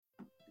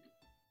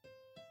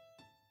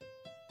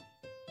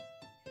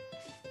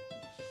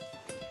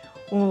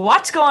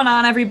What's going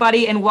on,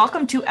 everybody, and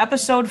welcome to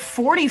episode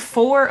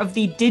 44 of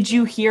the Did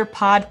You Hear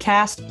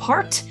podcast,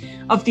 part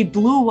of the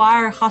Blue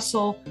Wire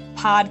Hustle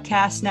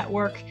podcast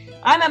network.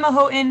 I'm Emma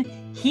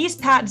Houghton, he's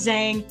Pat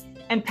Zhang,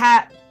 and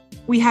Pat,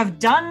 we have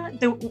done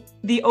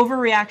the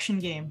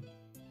overreaction game.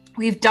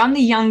 We've done the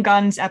Young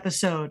Guns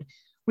episode.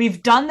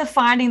 We've done the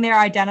Finding Their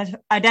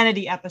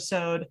Identity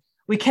episode.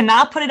 We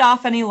cannot put it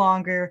off any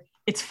longer.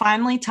 It's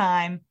finally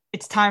time.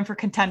 It's time for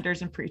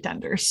contenders and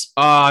pretenders.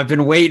 I've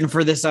been waiting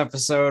for this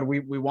episode. We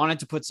wanted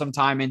to put some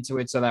time into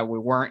it so that we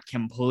weren't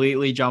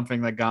completely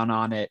jumping the gun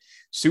on it.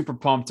 Super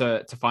pumped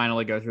to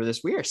finally go through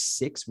this. We are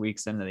 6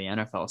 weeks into the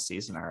NFL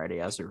season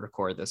already as we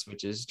record this,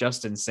 which is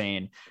just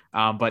insane.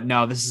 But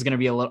no, this is going to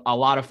be a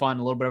lot of fun,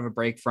 a little bit of a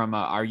break from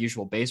our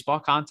usual baseball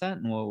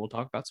content, and we'll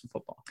talk about some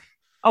football.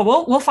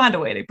 Oh, we'll find a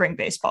way to bring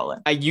baseball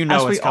in.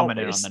 It's coming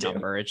in on the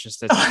number.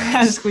 It's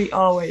as we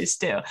always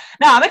do.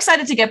 Now, I'm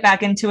excited to get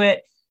back into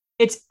it.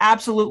 It's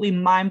absolutely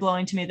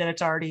mind-blowing to me that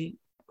it's already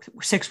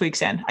 6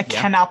 weeks in. I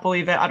cannot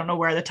believe it. I don't know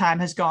where the time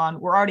has gone.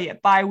 We're already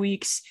at bye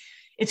weeks.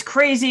 It's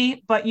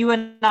crazy, but you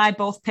and I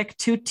both picked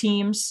two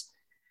teams.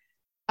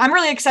 I'm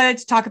really excited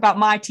to talk about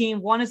my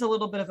team. One is a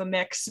little bit of a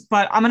mix,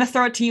 but I'm going to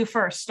throw it to you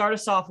first. Start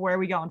us off. Where are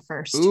we going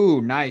first?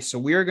 Ooh, nice. So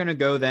we're going to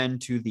go then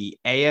to the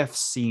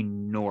AFC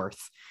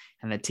North.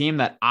 And the team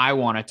that I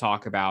want to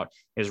talk about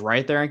is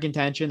right there in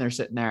contention. They're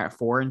sitting there at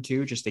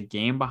 4-2, just a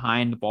game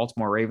behind the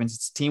Baltimore Ravens.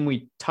 It's a team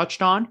we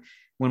touched on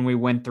when we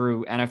went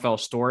through NFL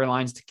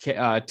storylines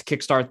to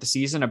kickstart the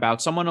season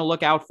about someone to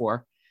look out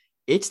for.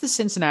 It's the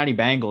Cincinnati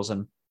Bengals.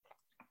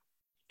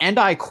 And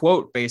I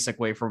quote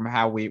basically from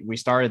how we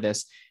started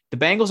this, the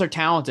Bengals are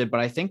talented, but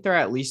I think they're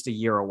at least a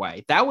year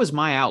away. That was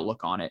my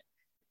outlook on it.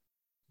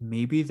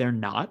 Maybe they're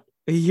not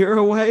a year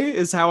away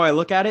is how I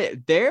look at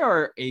it. They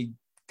are a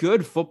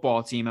good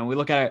football team. And we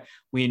look at it,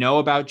 we know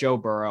about Joe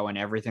Burrow and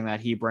everything that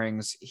he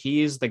brings.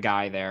 He's the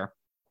guy there.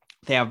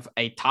 They have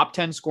a top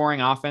 10 scoring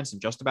offense and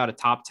just about a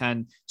top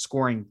 10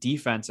 scoring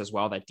defense as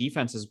well. That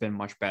defense has been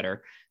much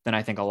better than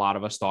I think a lot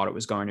of us thought it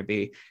was going to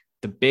be.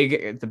 The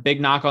big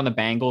knock on the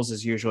Bengals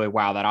is usually,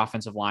 wow, that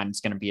offensive line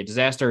is going to be a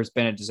disaster. It's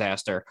been a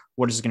disaster.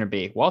 What is it going to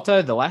be? Well,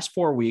 the last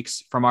 4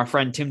 weeks from our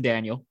friend Tim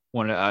Daniel,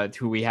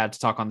 who we had to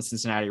talk on the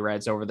Cincinnati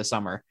Reds over the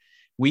summer.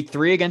 Week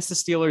 3 against the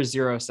Steelers,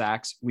 0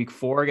 sacks. Week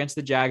 4 against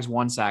the Jags,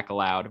 1 sack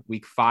allowed.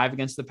 Week 5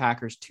 against the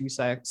Packers, 2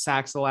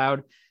 sacks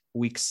allowed.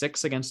 Week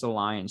 6 against the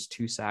Lions,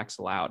 2 sacks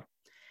allowed.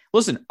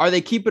 Listen, are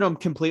they keeping him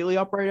completely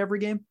upright every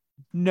game?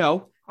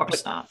 No. Of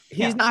course not.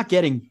 He's not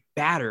getting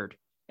battered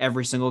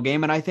every single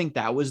game. And I think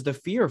that was the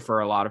fear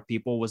for a lot of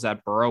people, was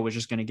that Burrow was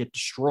just going to get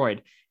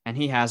destroyed. And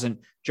he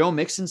hasn't. Joe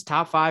Mixon's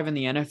top 5 in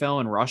the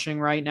NFL in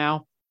rushing right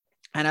now.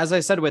 And as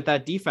I said, with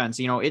that defense,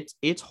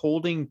 it's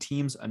holding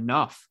teams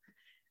enough.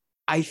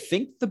 I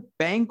think the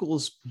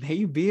Bengals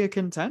may be a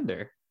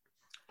contender.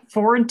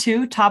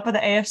 4-2, top of the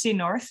AFC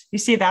North. You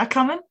see that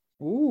coming?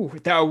 Ooh,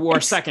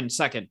 second.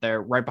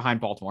 They're right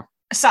behind Baltimore.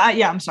 So,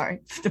 yeah, I'm sorry.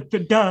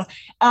 Duh.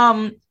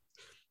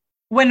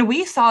 When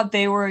we thought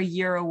they were a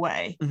year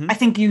away, I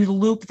think you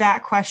loop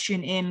that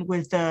question in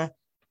with the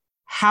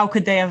how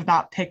could they have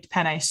not picked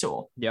Penei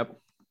Sewell? Yep.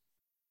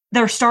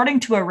 They're starting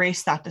to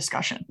erase that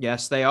discussion.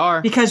 Yes, they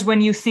are. Because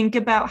when you think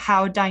about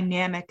how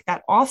dynamic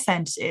that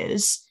offense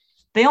is,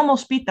 they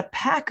almost beat the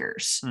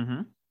Packers.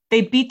 Mm-hmm.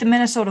 They beat the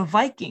Minnesota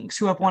Vikings,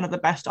 who have one of the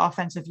best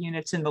offensive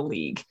units in the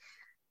league.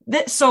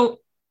 So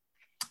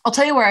I'll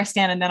tell you where I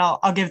stand, and then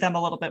I'll give them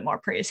a little bit more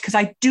praise, because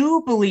I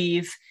do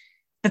believe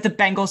that the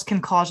Bengals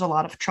can cause a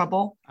lot of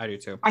trouble. I do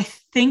too. I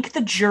think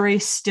the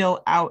jury's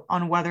still out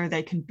on whether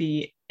they can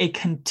be a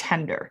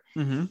contender.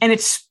 Mm-hmm. And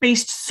it's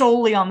based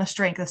solely on the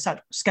strength of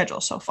the schedule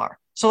so far.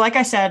 So like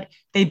I said,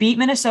 they beat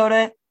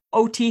Minnesota,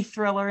 OT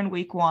thriller in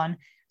week 1.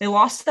 They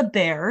lost to the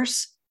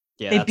Bears.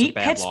 Yeah, they beat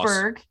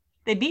Pittsburgh. Loss.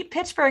 They beat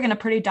Pittsburgh in a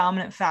pretty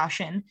dominant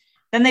fashion.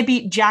 Then they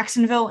beat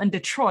Jacksonville and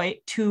Detroit,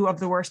 2 of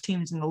the worst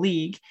teams in the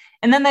league.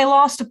 And then they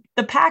lost to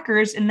the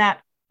Packers in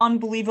that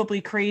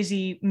unbelievably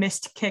crazy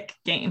missed kick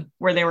game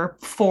where they were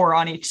 4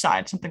 on each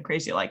side, something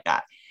crazy like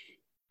that.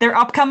 Their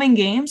upcoming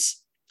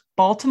games,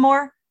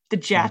 Baltimore, the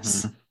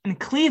Jets, and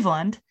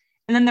Cleveland.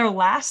 And then their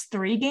last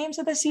 3 games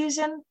of the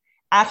season,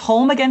 at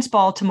home against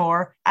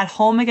Baltimore, at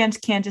home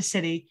against Kansas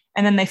City,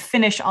 and then they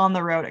finish on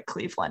the road at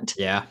Cleveland.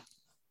 Yeah.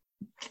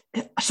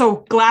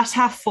 So glass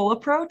half full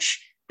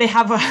approach, they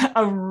have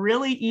a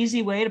really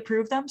easy way to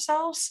prove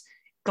themselves.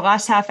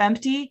 Glass half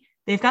empty,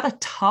 they've got a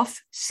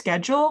tough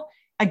schedule.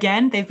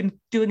 Again, they've been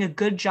doing a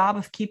good job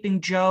of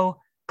keeping Joe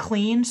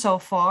clean so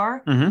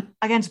far.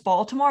 Against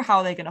Baltimore, how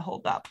are they going to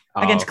hold up?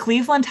 Against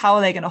Cleveland, how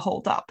are they going to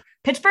hold up?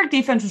 Pittsburgh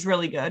defense was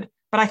really good,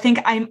 but I think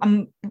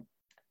I'm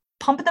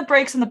pumping the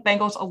brakes on the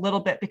Bengals a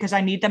little bit because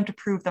I need them to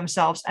prove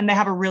themselves, and they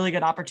have a really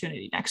good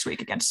opportunity next week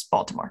against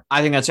Baltimore.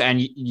 I think and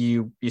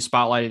you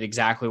spotlighted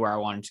exactly where I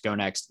wanted to go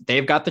next.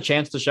 They've got the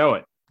chance to show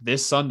it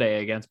this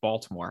Sunday against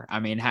Baltimore. I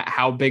mean,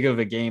 how big of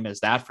a game is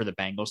that for the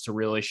Bengals to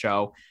really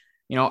show,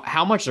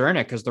 how much they're in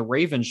it, because the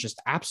Ravens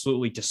just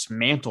absolutely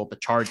dismantled the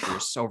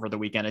Chargers over the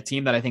weekend, a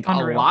team that I think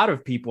Unreal. a lot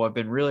of people have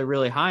been really,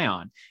 really high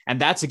on. And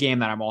that's a game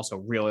that I'm also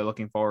really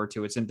looking forward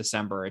to. It's in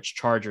December. It's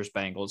Chargers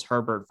Bengals.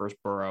 Herbert versus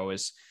Burrow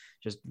is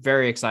just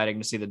very exciting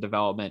to see the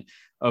development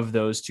of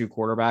those two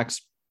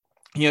quarterbacks.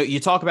 You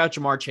talk about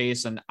Ja'Marr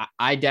Chase, and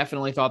I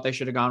definitely thought they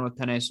should have gone with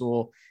Penei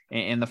Sewell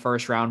in the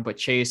first round, but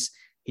Chase,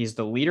 he's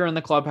the leader in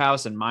the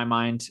clubhouse in my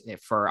mind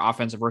for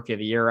offensive rookie of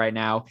the year right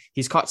now.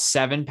 He's caught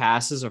 7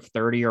 passes of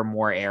 30 or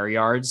more air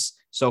yards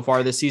so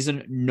far this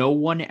season. No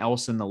one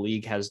else in the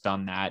league has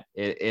done that.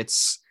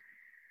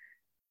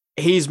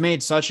 He's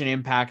made such an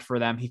impact for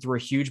them. He threw a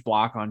huge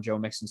block on Joe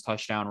Mixon's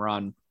touchdown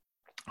run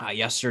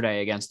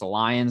yesterday against the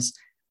Lions.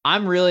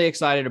 I'm really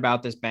excited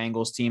about this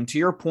Bengals team. To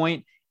your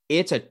point,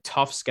 it's a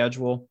tough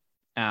schedule.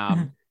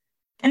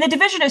 And the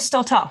division is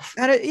still tough.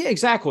 Yeah,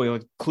 exactly.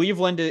 Like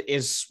Cleveland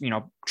is,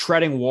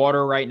 treading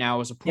water right now. It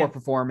was a poor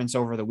performance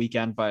over the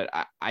weekend, but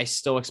I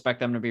still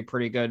expect them to be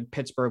pretty good.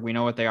 Pittsburgh, we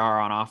know what they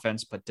are on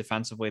offense, but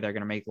defensively, they're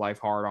going to make life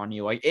hard on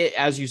you.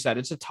 As you said,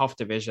 it's a tough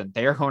division.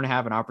 They are going to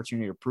have an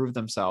opportunity to prove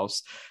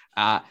themselves.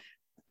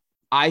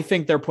 I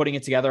think they're putting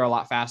it together a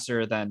lot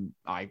faster than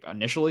I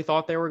initially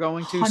thought they were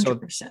going to.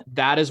 100%. So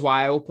that is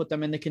why I will put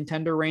them in the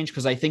contender range,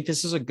 because I think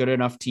this is a good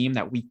enough team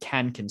that we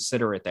can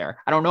consider it there.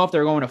 I don't know if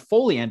they're going to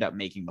fully end up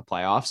making the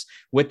playoffs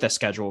with the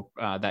schedule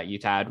that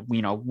you've had,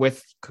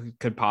 with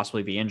could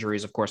possibly be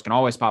injuries, of course, can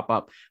always pop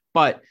up,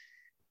 but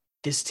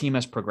this team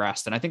has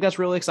progressed. And I think that's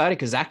really exciting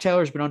because Zach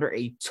Taylor has been under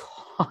a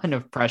ton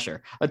of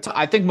pressure.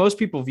 I think most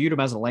people viewed him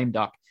as a lame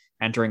duck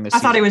entering this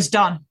season. I thought he was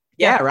done.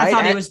 Yeah, right. I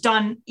thought he was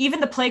done.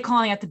 Even the play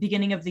calling at the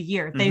beginning of the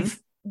year,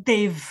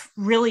 they've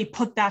really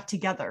put that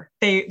together.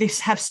 They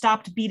have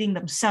stopped beating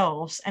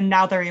themselves, and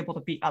now they're able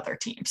to beat other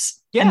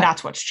teams. Yeah. And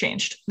that's what's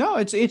changed. No,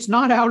 it's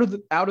not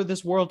out of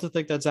this world to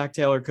think that Zach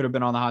Taylor could have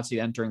been on the hot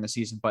seat entering the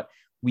season, but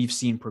we've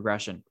seen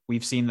progression.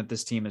 We've seen that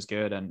this team is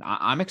good, and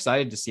I'm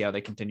excited to see how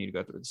they continue to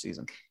go through the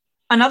season.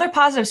 Another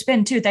positive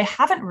spin too, they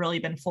haven't really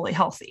been fully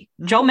healthy.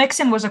 Joe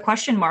Mixon was a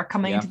question mark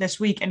coming into this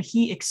week, and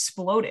he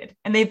exploded.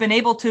 And they've been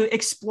able to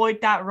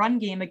exploit that run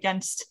game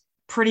against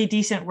pretty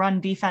decent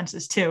run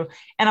defenses too.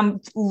 And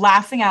I'm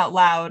laughing out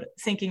loud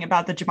thinking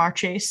about the Ja'Marr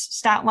Chase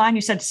stat line.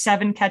 You said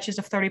 7 catches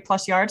of 30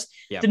 plus yards.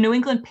 Yep. The New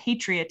England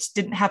Patriots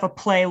didn't have a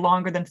play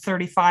longer than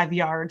 35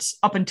 yards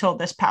up until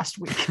this past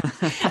week.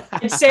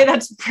 I'd say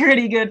that's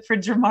pretty good for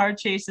Ja'Marr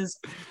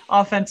Chase's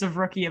offensive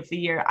rookie of the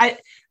year.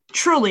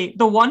 Truly,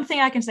 the one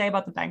thing I can say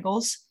about the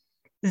Bengals,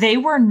 they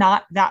were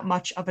not that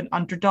much of an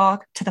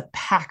underdog to the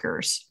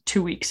Packers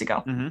 2 weeks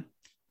ago.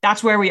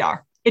 That's where we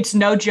are. It's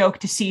no joke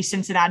to see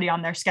Cincinnati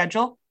on their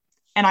schedule.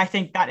 And I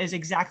think that is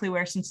exactly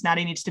where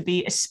Cincinnati needs to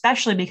be,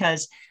 especially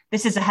because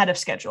this is ahead of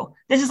schedule.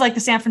 This is like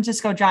the San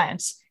Francisco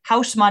Giants.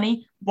 House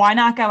money. Why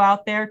not go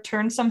out there,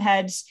 turn some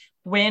heads,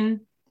 win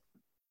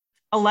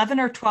 11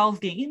 or 12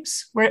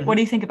 games? What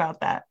do you think about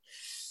that?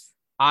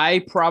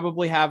 I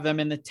probably have them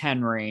in the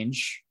 10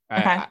 range.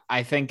 Okay.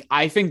 I think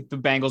the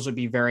Bengals would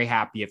be very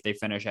happy if they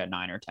finish at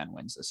 9 or 10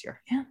 wins this year.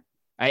 Yeah.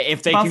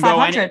 If they can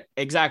go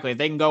if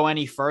they can go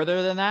any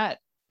further than that,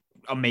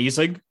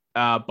 amazing.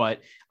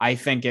 But I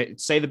think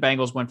say the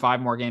Bengals win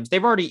 5 more games,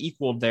 they've already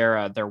equaled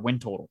their win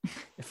total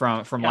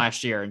from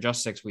last year in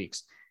just 6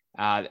 weeks.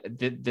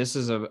 This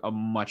is a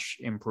much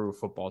improved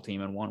football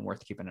team and one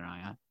worth keeping an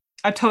eye on.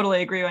 I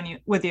totally agree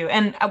with you.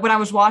 And when I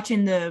was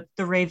watching the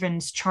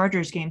Ravens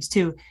Chargers games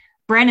too,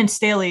 Brandon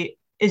Staley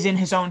is in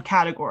his own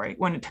category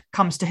when it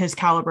comes to his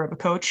caliber of a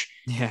coach.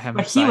 Yeah,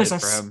 but he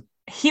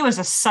was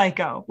a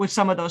psycho with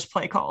some of those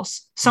play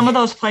calls. Some of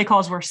those play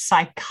calls were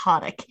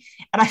psychotic.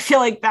 And I feel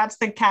like that's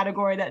the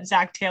category that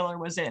Zach Taylor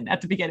was in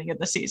at the beginning of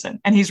the season.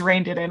 And he's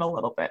reined it in a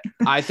little bit.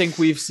 I think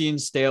we've seen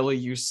Staley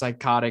use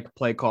psychotic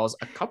play calls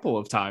a couple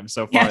of times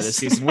so far this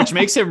season, which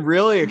makes him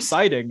really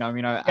exciting. I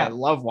mean, I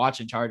love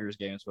watching Chargers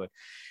games, but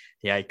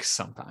yikes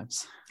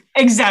sometimes.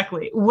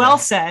 Exactly. Well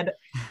said.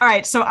 All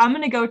right. So I'm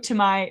going to go to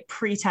my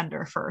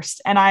pretender first,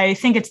 and I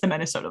think it's the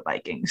Minnesota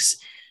Vikings.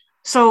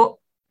 So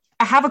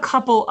I have a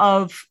couple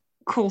of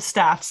cool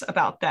stats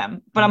about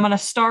them, but I'm going to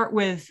start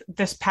with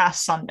this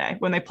past Sunday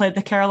when they played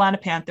the Carolina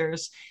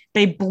Panthers.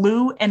 They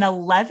blew an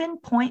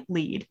 11-point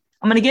lead.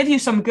 I'm going to give you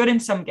some good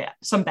and some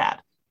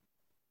bad.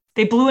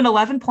 They blew an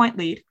 11-point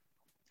lead.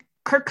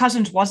 Kirk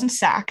Cousins wasn't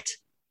sacked.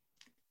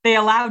 They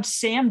allowed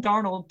Sam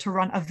Darnold to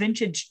run a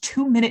vintage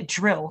 2-minute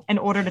drill in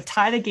order to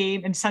tie the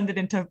game and send it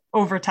into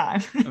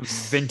overtime.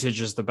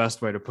 Vintage is the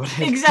best way to put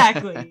it.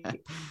 Exactly.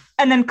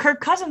 And then Kirk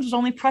Cousins was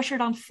only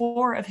pressured on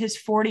 4 of his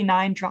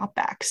 49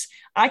 dropbacks.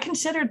 I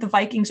considered the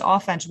Vikings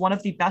offense one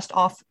of the best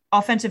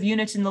offensive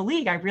units in the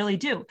league. I really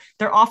do.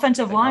 Their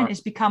offensive line is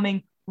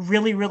becoming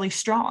really, really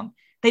strong.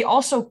 They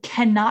also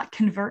cannot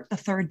convert the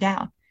third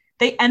down.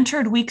 They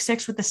entered week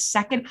 6 with the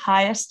second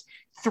highest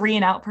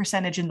 3-and-out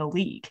percentage in the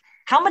league.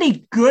 How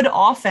many good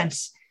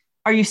offense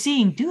are you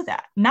seeing do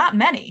that? Not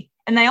many.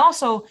 And they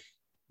also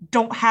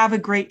don't have a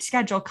great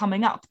schedule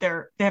coming up. They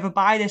have a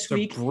bye this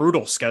week.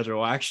 Brutal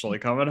schedule actually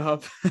coming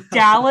up.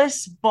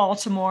 Dallas,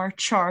 Baltimore,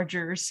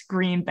 Chargers,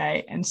 Green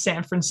Bay, and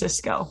San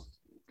Francisco.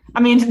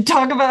 I mean,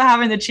 talk about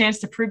having the chance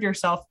to prove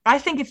yourself. I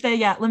think if they,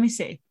 let me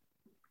see.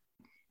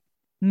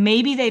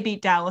 Maybe they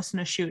beat Dallas in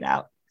a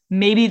shootout.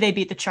 Maybe they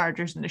beat the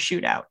Chargers in a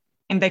shootout,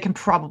 and they can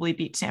probably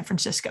beat San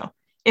Francisco.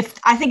 If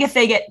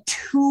they get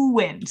 2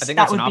 wins, I think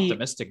that that's would an be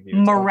optimistic view.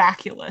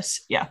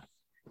 miraculous. Yeah.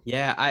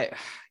 Yeah,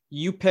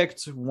 you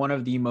picked one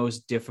of the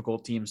most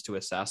difficult teams to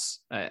assess.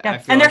 I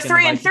feel and they're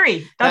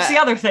 3-3. That's the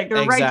other thing.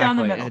 They're right down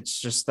the middle. It's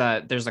just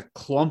that there's a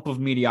clump of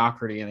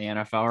mediocrity in the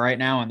NFL right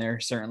now, and they're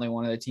certainly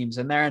one of the teams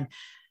in there.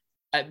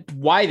 And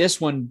why this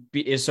one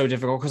is so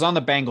difficult, because on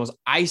the Bengals,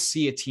 I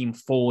see a team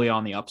fully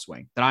on the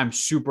upswing that I'm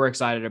super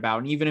excited about.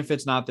 And even if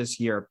it's not this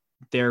year,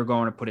 they're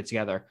going to put it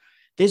together.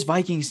 This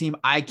Vikings team,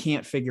 I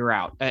can't figure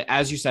out.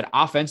 As you said,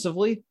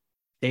 offensively,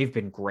 they've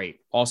been great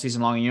all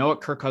season long. And you know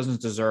what? Kirk Cousins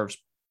deserves,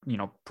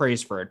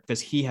 praise for it,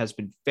 because he has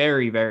been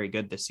very, very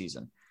good this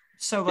season.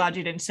 So glad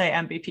you didn't say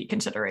MVP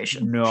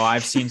consideration. No,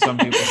 I've seen some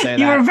people say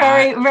you were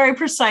very, very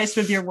precise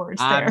with your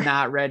words. I'm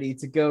not ready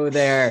to go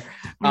there.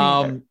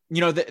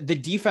 The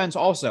defense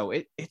also,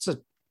 it's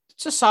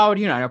a solid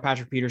unit. I know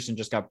Patrick Peterson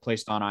just got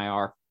placed on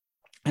IR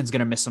and is going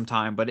to miss some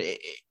time, but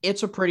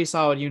it's a pretty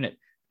solid unit.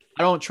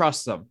 I don't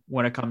trust them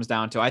when it comes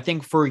down to. I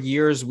think for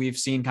years we've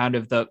seen kind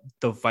of the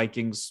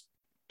Vikings.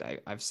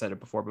 I've said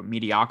it before, but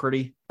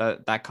mediocrity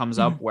that comes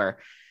up where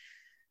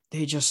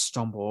they just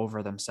stumble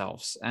over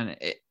themselves. And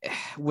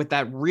with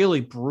that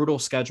really brutal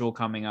schedule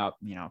coming up,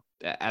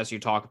 as you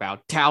talk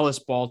about Dallas,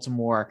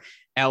 Baltimore,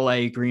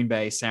 LA, Green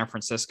Bay, San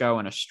Francisco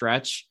in a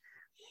stretch,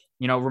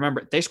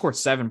 remember they scored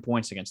 7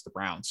 points against the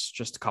Browns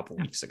just a couple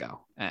weeks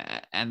ago.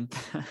 And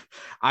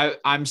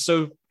I'm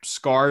so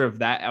scarred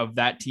of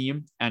that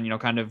team and,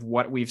 kind of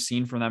what we've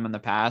seen from them in the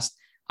past.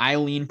 I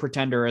lean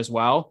pretender as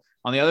well.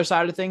 On the other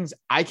side of things,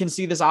 I can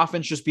see this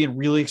offense just being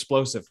really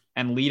explosive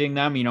and leading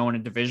them, in a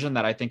division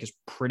that I think is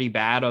pretty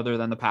bad other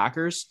than the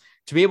Packers,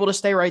 to be able to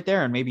stay right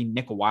there and maybe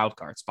nick a wild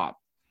card spot.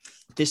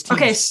 This team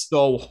is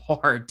so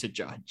hard to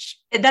judge.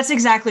 That's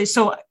exactly.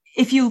 So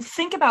if you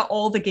think about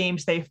all the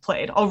games they've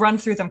played, I'll run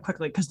through them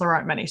quickly because there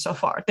aren't many so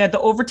far. They had the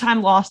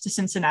overtime loss to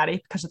Cincinnati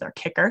because of their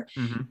kicker.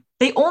 Mm-hmm.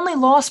 They only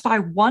lost by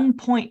 1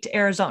 point to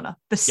Arizona,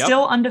 the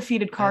still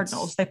undefeated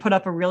Cardinals. They put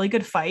up a really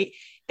good fight.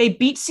 They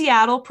beat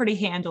Seattle pretty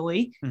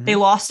handily. Mm-hmm. They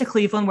lost to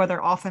Cleveland where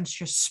their offense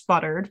just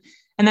sputtered.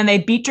 And then they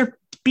beat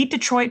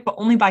Detroit, but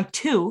only by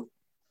 2.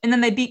 And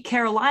then they beat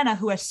Carolina,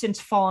 who has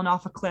since fallen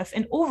off a cliff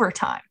in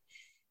overtime.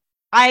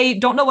 I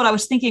don't know what I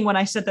was thinking when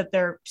I said that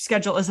their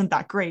schedule isn't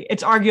that great.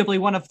 It's arguably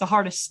one of the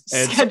hardest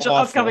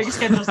upcoming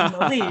schedules in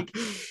the league.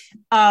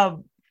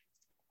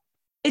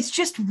 It's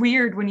just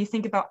weird when you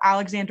think about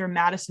Alexander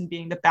Mattison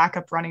being the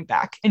backup running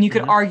back. And you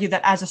could argue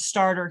that as a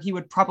starter, he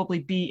would probably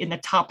be in the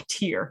top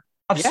tier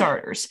of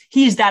starters.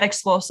 He's that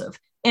explosive.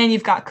 And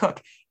you've got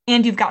Cook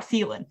and you've got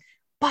Thielen.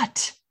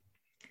 But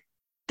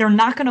they're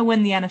not going to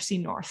win the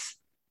NFC North.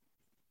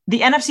 The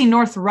NFC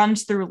North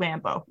runs through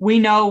Lambeau. We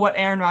know what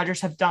Aaron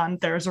Rodgers have done.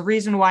 There's a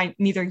reason why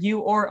neither you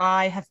or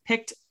I have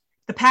picked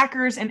the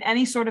Packers in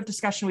any sort of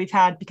discussion we've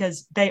had,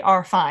 because they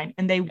are fine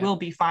and they will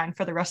be fine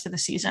for the rest of the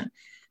season.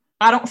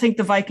 I don't think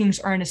the Vikings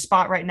are in a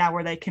spot right now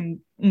where they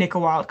can nick a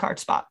wild card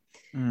spot.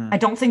 I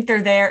don't think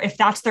they're there. If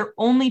that's their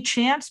only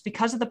chance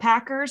because of the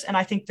Packers, and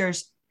I think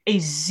there's a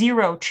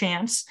 0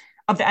 chance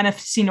of the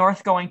NFC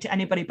North going to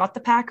anybody but the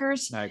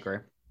Packers. I agree.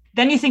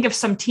 Then you think of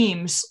some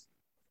teams.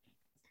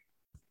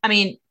 I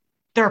mean,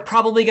 there are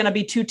probably going to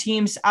be 2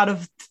 teams out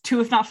of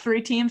 2, if not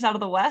 3 teams out of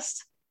the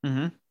West.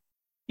 Mm-hmm.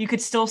 You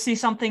could still see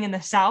something in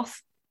the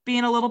South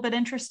being a little bit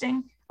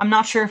interesting. I'm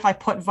not sure if I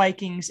put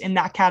Vikings in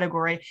that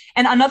category.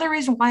 And another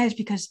reason why is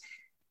because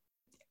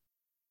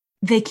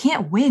they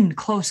can't win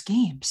close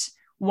games.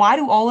 Why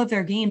do all of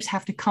their games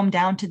have to come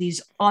down to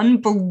these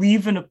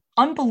unbelievably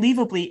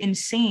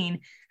insane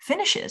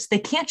finishes? They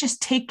can't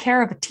just take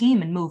care of a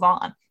team and move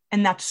on.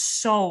 And that's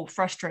so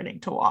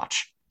frustrating to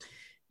watch.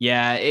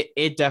 Yeah,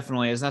 it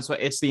definitely is. That's what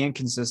it's the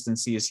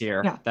inconsistencies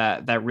here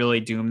that really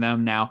doom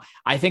them. Now,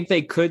 I think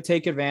they could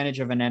take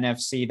advantage of an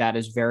NFC that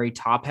is very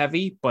top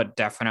heavy, but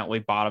definitely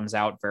bottoms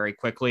out very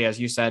quickly. As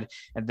you said,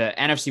 the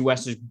NFC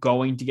West is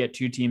going to get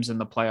 2 teams in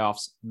the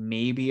playoffs,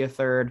 maybe a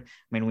third. I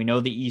mean, we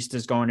know the East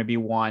is going to be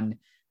 1.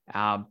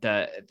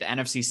 The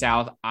NFC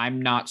South,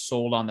 I'm not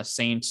sold on the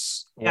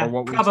Saints or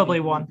what probably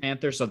 1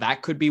 Panthers. So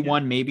that could be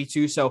 1, maybe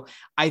 2. So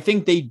I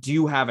think they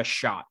do have a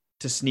shot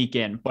to sneak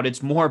in, but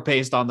it's more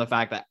based on the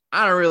fact that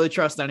I don't really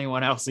trust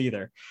anyone else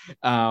either.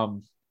 For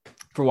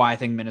why I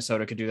think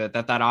Minnesota could do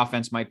that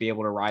offense might be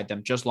able to ride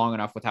them just long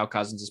enough with how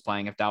Cousins is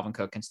playing. If Dalvin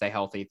Cook can stay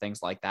healthy,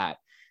 things like that,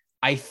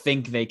 I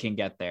think they can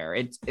get there.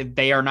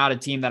 They are not a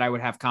team that I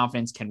would have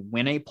confidence can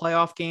win a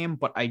playoff game,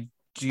 but I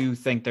do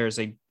think there's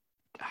a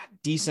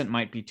decent,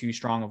 might be too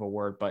strong of a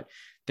word, but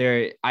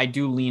I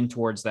do lean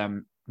towards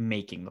them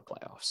making the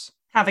playoffs.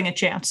 Having a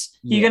chance.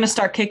 You going to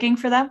start kicking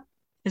for them?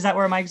 Is that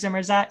where Mike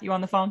Zimmer's at? You on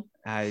the phone?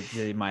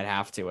 They might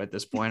have to at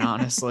this point,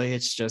 honestly.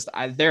 It's just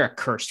they're a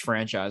cursed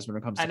franchise when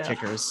it comes to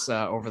kickers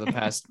over the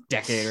past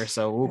decade or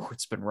so. Ooh,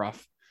 it's been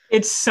rough.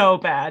 It's so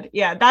bad.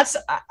 Yeah,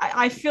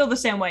 I feel the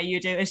same way you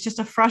do. It's just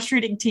a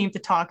frustrating team to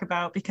talk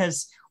about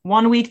because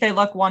 1 week they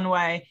look one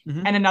way,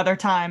 Mhm. and another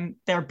time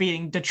they're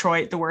beating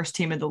Detroit, the worst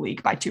team in the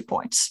league, by 2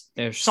 points.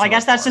 So I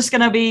guess that's hard. just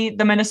going to be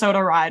the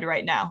Minnesota ride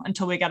right now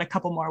until we get a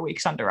couple more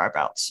weeks under our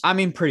belts. I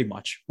mean, pretty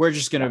much. We're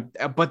just going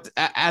to, but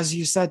as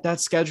you said, that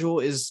schedule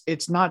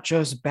it's not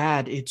just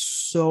bad. It's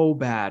so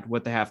bad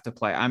what they have to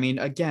play. I mean,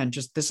 again,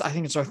 just this, I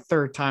think it's our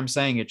third time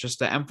saying it just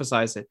to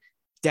emphasize it.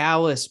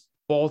 Dallas,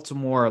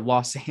 Baltimore,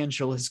 Los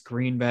Angeles,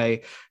 Green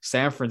Bay,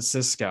 San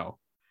Francisco.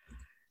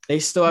 They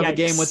still have a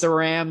game with the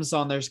Rams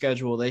on their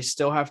schedule. They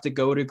still have to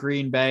go to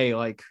Green Bay.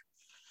 Like,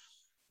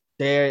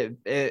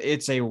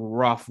 it's a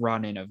rough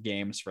run-in of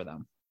games for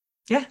them.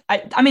 Yeah,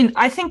 I mean,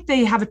 I think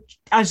they have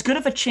as good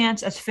of a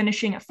chance as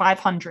finishing at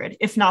 500,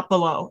 if not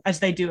below, as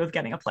they do of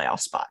getting a playoff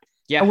spot.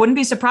 Yeah. I wouldn't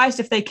be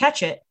surprised if they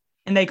catch it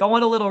and they go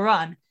on a little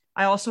run.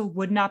 I also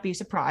would not be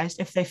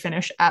surprised if they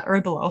finish at or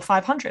below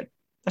 500.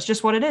 That's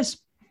just what it is.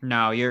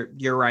 No,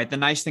 you're right. The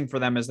nice thing for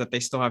them is that they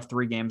still have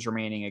 3 games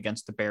remaining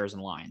against the Bears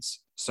and Lions.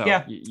 So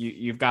yeah.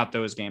 you've got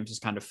those games as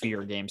kind of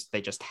fear games. They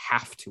just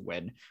have to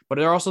win. But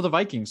they're also the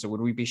Vikings. So would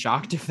we be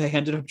shocked if they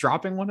ended up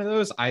dropping one of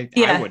those? I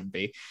wouldn't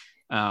be.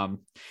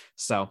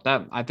 So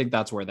that I think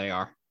that's where they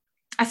are.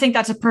 I think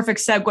that's a perfect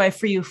segue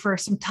for you for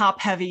some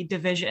top heavy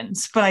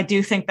divisions. But I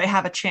do think they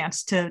have a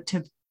chance to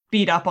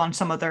beat up on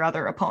some of their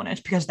other opponents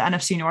because the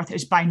NFC North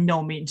is by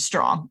no means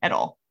strong at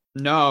all.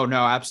 No,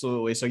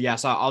 absolutely. So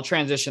yes, I'll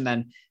transition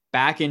then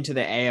back into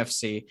the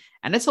AFC,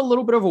 and it's a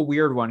little bit of a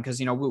weird one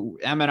because,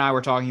 Em and I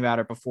were talking about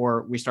it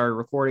before we started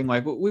recording.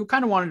 Like, we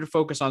kind of wanted to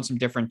focus on some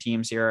different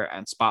teams here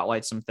and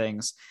spotlight some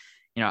things.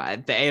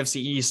 At the AFC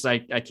East, I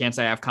can't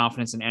say I have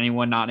confidence in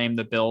anyone not named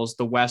the Bills.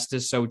 The West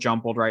is so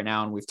jumbled right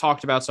now, and we've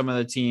talked about some of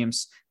the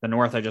teams. The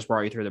North, I just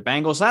brought you through the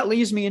Bengals. That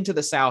leads me into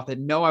the South,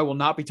 and no, I will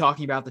not be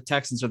talking about the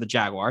Texans or the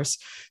Jaguars.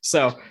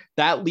 So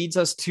that leads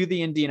us to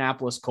the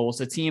Indianapolis Colts,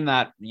 a team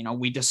that,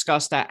 we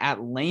discussed at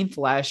length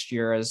last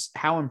year as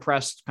how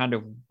impressed kind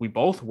of we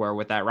both were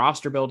with that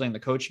roster building,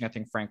 the coaching. I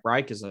think Frank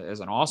Reich is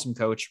an awesome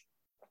coach.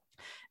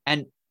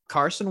 And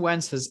Carson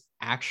Wentz has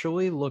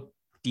actually looked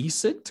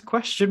decent ?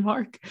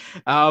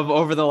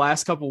 Over the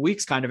last couple of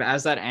weeks, kind of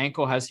as that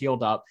ankle has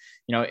healed up.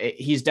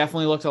 He's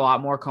definitely looked a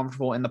lot more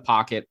comfortable in the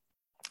pocket.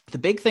 The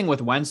big thing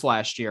with Wentz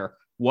last year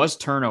was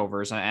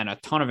turnovers and a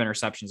ton of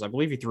interceptions. I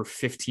believe he threw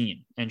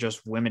 15 and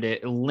just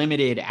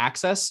limited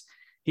access.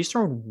 He's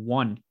thrown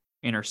 1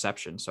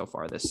 interception so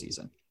far this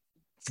season.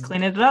 Let's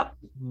clean it up.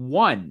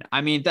 1.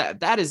 I mean,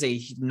 that is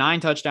a 9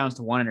 touchdowns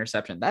to 1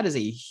 interception. That is a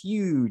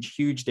huge,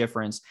 huge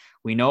difference.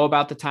 We know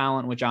about the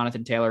talent with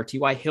Jonathan Taylor.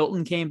 T.Y.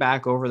 Hilton came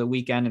back over the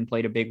weekend and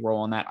played a big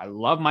role in that. I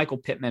love Michael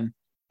Pittman.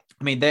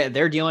 I mean,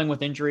 they're dealing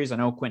with injuries. I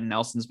know Quentin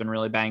Nelson's been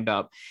really banged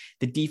up.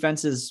 The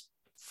defense is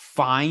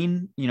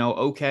fine.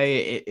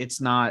 Okay.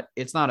 It's not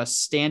a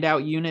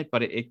standout unit,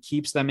 but it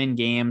keeps them in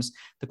games.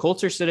 The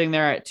Colts are sitting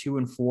there at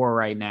 2-4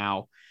 right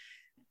now.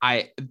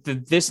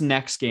 This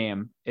next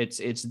game,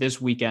 it's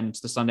this weekend. It's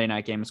the Sunday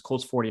night game. It's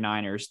Colts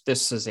 49ers.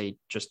 This is a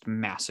just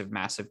massive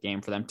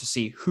game for them to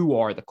see who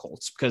are the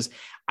Colts, because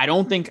I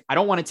don't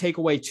want to take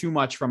away too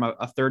much from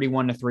a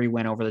 31-3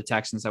 win over the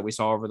Texans that we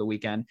saw over the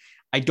weekend.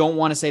 I don't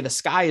want to say the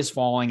sky is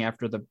falling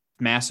after the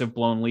massive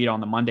blown lead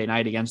on the Monday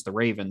night against the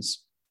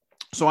Ravens.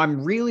 So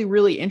I'm really,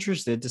 really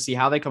interested to see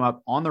how they come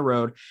up on the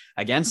road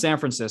against San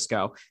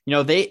Francisco.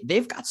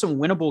 They've got some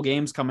winnable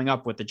games coming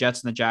up with the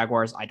Jets and the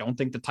Jaguars. I don't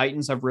think the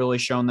Titans have really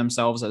shown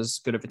themselves as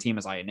good of a team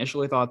as I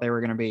initially thought they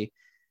were going to be.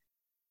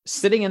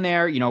 Sitting in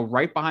there,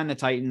 right behind the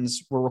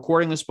Titans. We're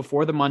recording this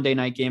before the Monday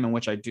night game, in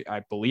which I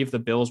believe the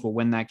Bills will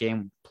win that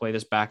game. Play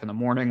this back in the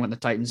morning when the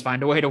Titans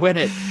find a way to win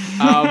it.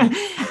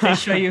 They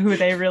show you who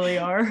they really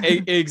are.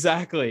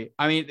 Exactly.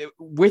 I mean,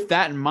 with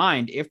that in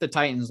mind, if the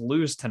Titans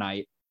lose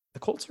tonight, the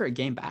Colts are a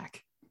game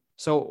back.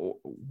 So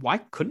why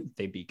couldn't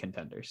they be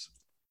contenders?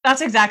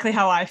 That's exactly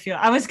how I feel.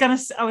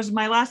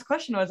 My last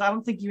question was, I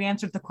don't think you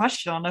answered the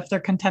question on if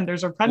they're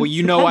contenders or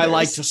contenders. Well, I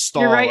like to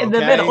stall. You're right in the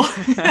middle.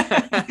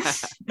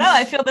 No,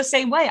 I feel the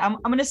same way. I'm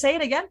going to say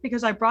it again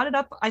because I brought it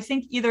up, I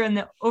think either in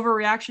the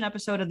overreaction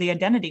episode or the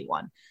identity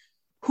one.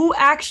 Who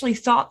actually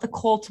thought the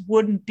Colts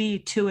wouldn't be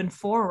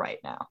 2-4 right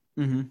now?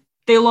 Mm-hmm.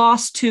 They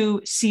lost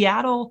to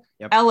Seattle,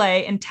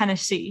 LA, and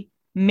Tennessee.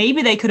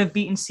 Maybe they could have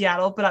beaten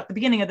Seattle, but at the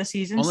beginning of the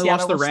season, only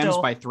Seattle lost the Rams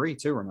by 3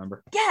 too.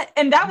 Remember? Yeah,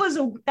 and that was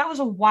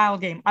a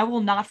wild game. I will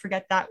not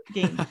forget that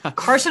game.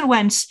 Carson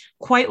Wentz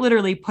quite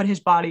literally put his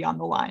body on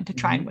the line to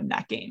try and win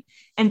that game,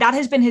 and that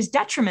has been his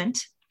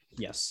detriment.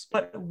 Yes,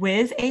 but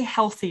with a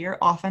healthier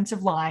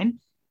offensive line,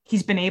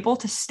 he's been able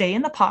to stay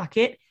in the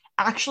pocket,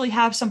 actually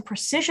have some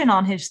precision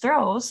on his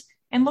throws,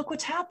 and look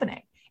what's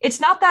happening.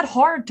 It's not that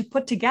hard to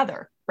put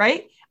together,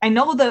 right? I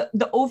know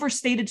the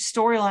overstated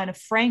storyline of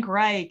Frank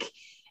Reich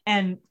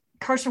and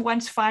Carson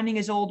Wentz finding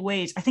his old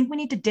ways. I think we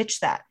need to ditch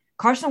that.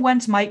 Carson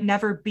Wentz might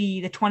never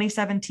be the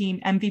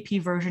 2017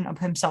 MVP version of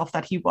himself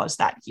that he was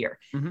that year.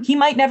 Mm-hmm. He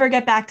might never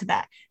get back to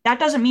that.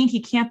 That doesn't mean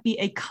he can't be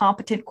a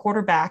competent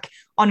quarterback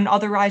on an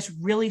otherwise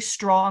really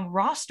strong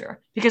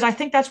roster, because I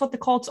think that's what the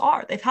Colts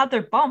are. They've had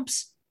their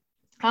bumps.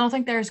 I don't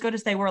think they're as good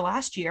as they were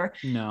last year.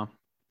 No.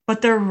 but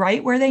they're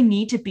right where they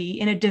need to be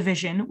in a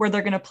division where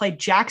they're going to play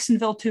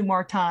Jacksonville 2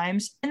 more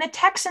times and the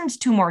Texans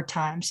 2 more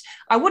times.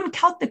 I wouldn't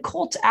count the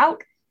Colts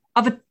out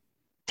of a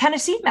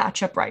Tennessee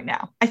matchup right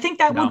now. I think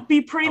that would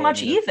be pretty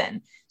much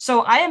even.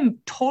 So I am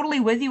totally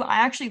with you.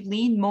 I actually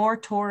lean more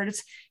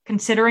towards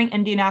considering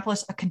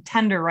Indianapolis a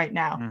contender right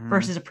now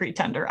versus a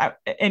pretender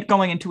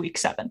going into week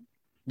 7.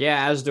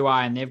 Yeah, as do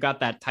I. And they've got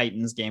that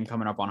Titans game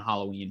coming up on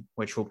Halloween,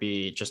 which will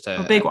be just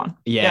a big one.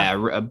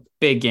 A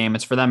big game.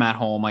 It's for them at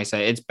home. Like I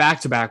say, it's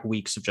back-to-back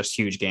weeks of just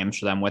huge games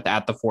for them with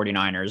at the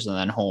 49ers and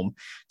then home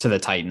to the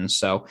Titans.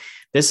 So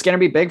this is going to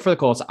be big for the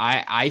Colts.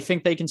 I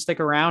think they can stick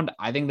around.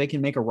 I think they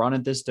can make a run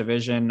at this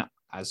division.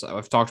 As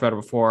I've talked about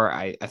it before,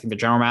 I think the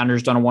general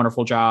manager's done a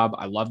wonderful job.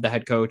 I love the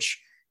head coach.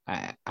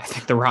 I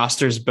think the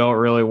roster's built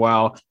really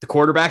well. The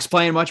quarterback's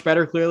playing much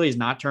better. Clearly, he's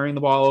not turning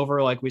the ball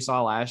over like we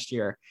saw last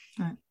year.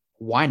 Right.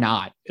 Why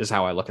not is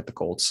how I look at the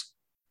Colts.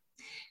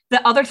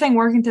 The other thing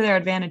working to their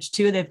advantage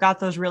too, they've got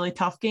those really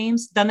tough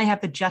games. Then they have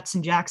the Jets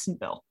and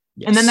Jacksonville.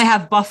 Yes. And then they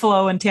have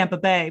Buffalo and Tampa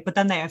Bay, but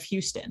then they have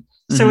Houston.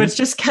 So it's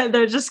just,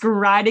 they're just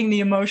riding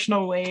the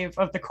emotional wave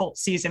of the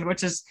Colts season,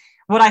 which is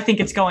what I think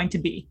it's going to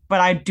be, but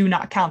I do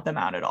not count them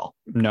out at all.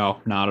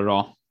 No, not at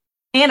all.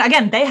 And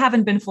again, they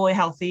haven't been fully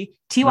healthy.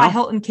 T.Y.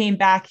 Hilton came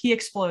back. He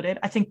exploded.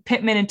 I think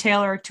Pittman and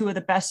Taylor are 2 of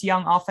the best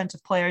young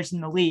offensive players in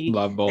the league.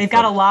 Love both. They've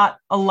got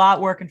a lot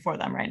working for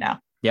them right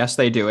now. Yes,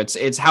 they do.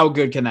 It's how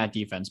good can that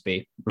defense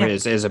be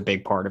is a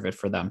big part of it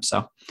for them.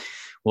 So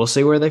we'll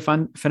see where they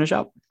finish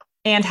up.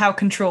 And how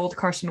controlled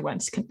Carson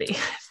Wentz can be.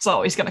 It's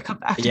always going to come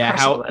back to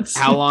Carson Wentz.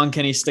 How long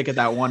can he stick at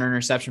that one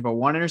interception? But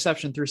one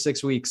interception through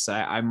 6 weeks,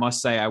 I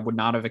must say I would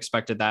not have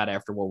expected that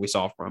after what we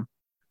saw from him.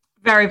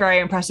 Very, very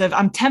impressive.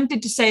 I'm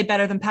tempted to say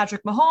better than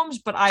Patrick Mahomes,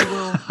 but I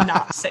will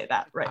not say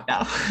that right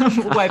now.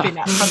 Wiping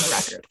that from the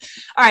record.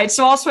 All right,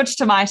 so I'll switch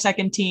to my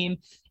second team.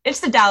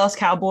 It's the Dallas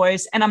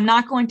Cowboys, and I'm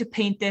not going to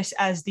paint this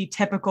as the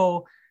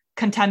typical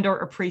contender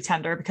or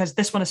pretender because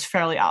this one is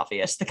fairly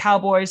obvious. The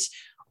Cowboys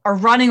are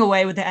running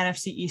away with the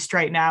NFC East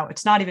right now.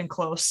 It's not even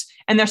close,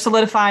 and they're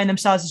solidifying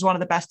themselves as one of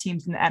the best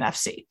teams in the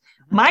NFC.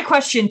 My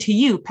question to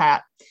you,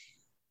 Pat,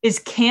 is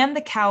can the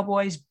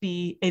Cowboys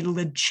be a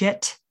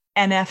legit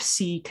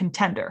NFC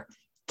contender?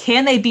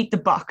 Can they beat the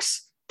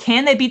Bucs?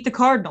 Can they beat the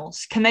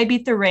Cardinals? Can they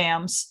beat the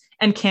Rams?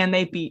 And can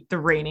they beat the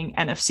reigning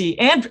NFC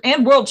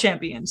and world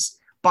champions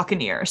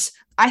Buccaneers?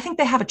 I think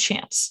they have a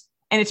chance.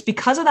 And it's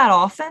because of that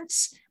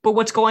offense. But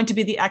what's going to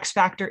be the X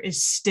factor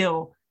is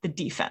still the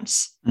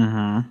defense.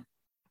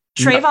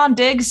 Trayvon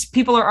Diggs,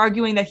 people are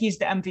arguing that he's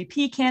the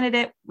MVP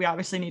candidate. We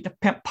obviously need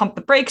to pump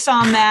the brakes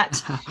on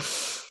that.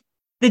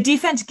 The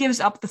defense gives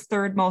up the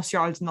 3rd most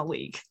yards in the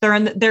league.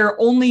 They're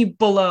only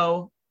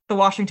below the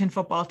Washington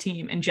football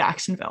team in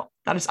Jacksonville.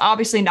 That is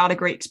obviously not a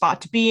great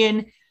spot to be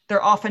in. Their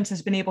offense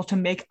has been able to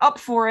make up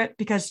for it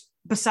because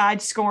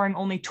besides scoring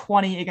only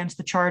 20 against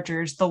the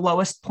Chargers, the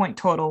lowest point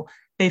total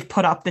they've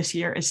put up this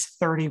year is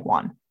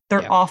 31.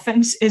 Their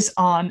offense is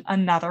on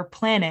another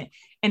planet.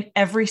 And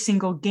every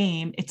single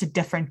game, it's a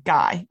different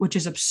guy, which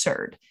is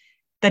absurd.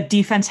 That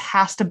defense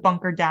has to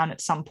bunker down at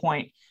some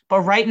point.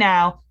 But right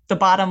now, the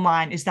bottom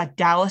line is that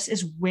Dallas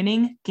is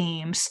winning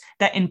games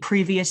that in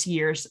previous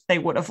years they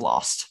would have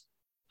lost.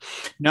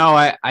 No,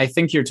 I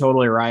think you're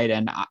totally right.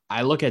 And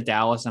I look at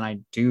Dallas and I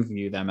do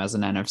view them as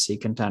an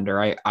NFC contender.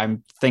 I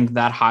think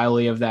that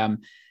highly of them.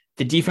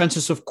 The defense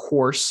is, of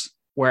course,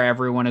 where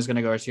everyone is going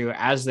to go to,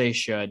 as they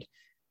should.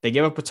 They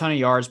give up a ton of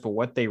yards, but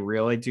what they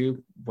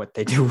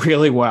do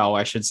really well,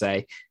 I should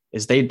say,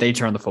 is they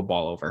turn the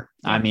football over.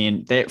 I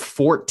mean, they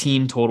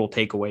 14 total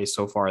takeaways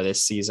so far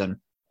this season.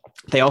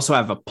 They also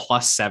have a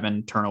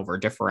 +7 turnover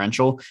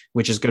differential,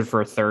 which is good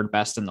for a 3rd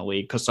best in the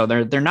league. So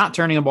they're not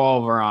turning the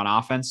ball over on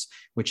offense,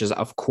 which is,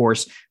 of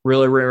course,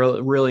 really,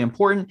 really, really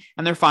important.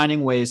 And they're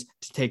finding ways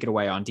to take it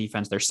away on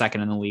defense. They're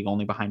 2nd in the league,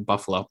 only behind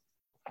Buffalo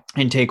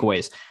in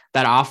takeaways.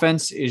 That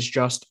offense is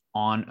just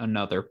on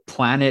another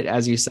planet.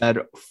 As you said,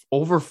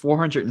 over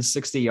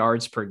 460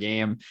 yards per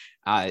game.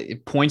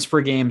 Points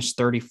per game is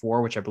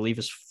 34, which I believe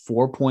is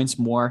 4 points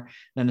more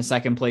than the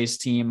 2nd place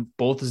team.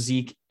 Both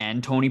Zeke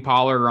and Tony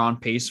Pollard are on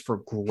pace for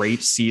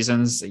great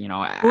seasons. You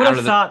know, who would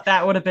have thought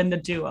that would have been the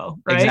duo,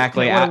 right?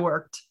 Exactly. It would have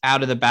worked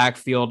out of the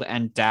backfield.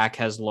 And Dak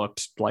has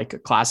looked like a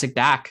classic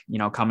Dak, you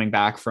know, coming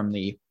back from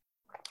the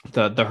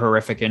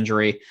horrific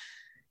injury.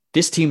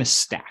 This team is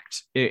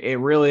stacked. It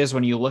really is.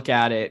 When you look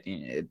at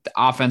it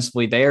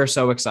offensively, they are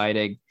so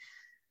exciting.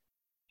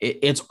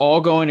 It's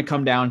all going to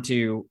come down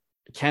to,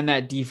 can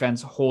that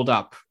defense hold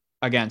up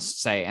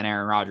against, say, an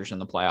Aaron Rodgers in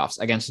the playoffs,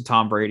 against a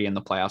Tom Brady in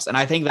the playoffs? And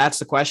I think that's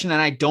the question.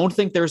 And I don't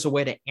think there's a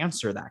way to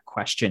answer that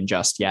question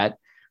just yet.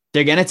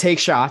 They're going to take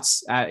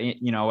shots and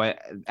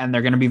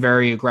they're going to be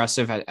very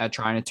aggressive at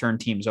trying to turn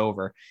teams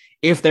over.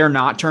 If they're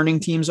not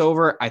turning teams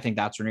over, I think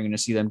that's when you're going to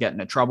see them get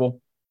into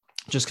trouble,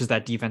 just because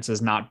that defense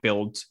is not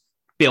built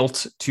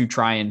to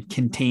try and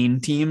contain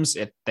teams.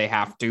 They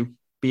have to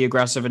be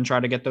aggressive and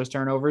try to get those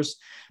turnovers,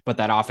 but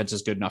that offense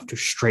is good enough to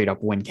straight up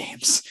win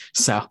games.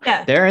 So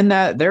they're in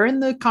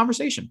the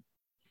conversation.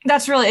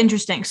 That's really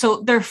interesting.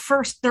 So their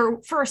first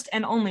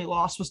and only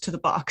loss was to the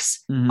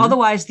Bucks. Mhm.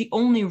 Otherwise, the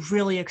only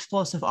really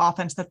explosive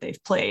offense that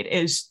they've played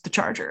is the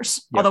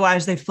Chargers. Yep.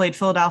 Otherwise, they've played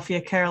Philadelphia,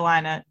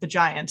 Carolina, the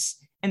Giants,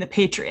 and the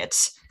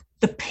Patriots.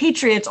 The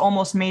Patriots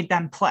almost made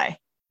them play.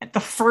 The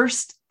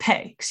first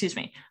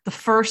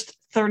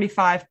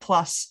 35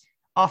 plus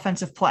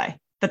offensive play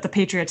that the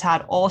Patriots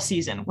had all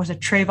season was a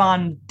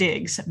Trayvon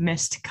Diggs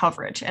missed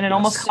coverage, and it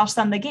almost cost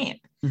them the game.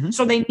 Mhm.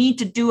 So they need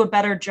to do a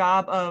better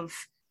job of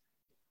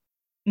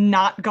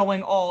not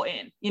going all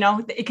in.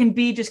 It can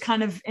be just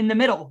kind of in the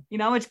middle.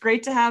 It's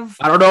great to have.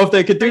 I don't know if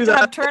they could do that.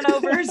 Have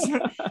turnovers,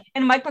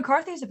 and Mike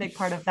McCarthy is a big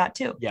part of that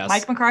too. Yes.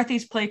 Mike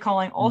McCarthy's play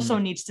calling also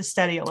needs to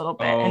steady a little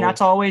bit, and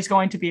that's always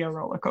going to be a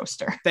roller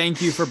coaster.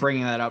 Thank you for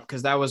bringing that up,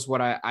 because that was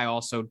what I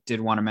also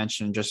did want to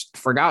mention. Just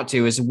forgot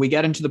to, is we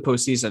get into the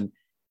postseason.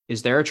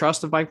 Is there a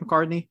trust of Mike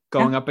McCarthy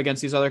going up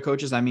against these other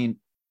coaches? I mean,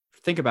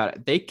 think about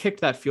it. They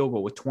kicked that field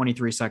goal with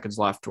 23 seconds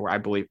left, or I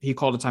believe he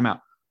called a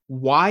timeout.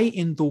 Why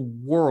in the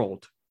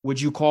world would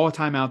you call a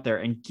timeout there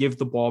and give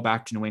the ball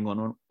back to New England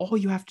when all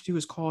you have to do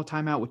is call a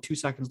timeout with 2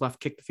 seconds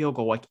left, kick the field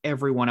goal like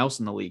everyone else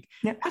in the league?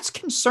 Yeah. That's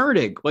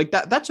concerning. Like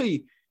that's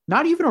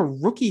not even a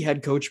rookie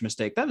head coach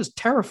mistake. That is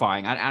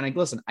terrifying. And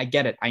listen, I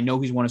get it. I know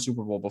he's won a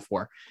Super Bowl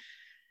before,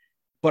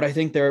 but I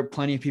think there are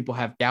plenty of people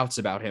have doubts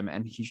about him,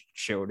 and he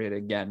showed it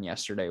again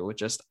yesterday with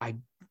just, I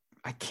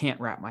can't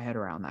wrap my head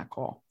around that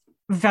call.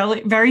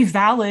 Very, very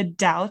valid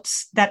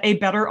doubts that a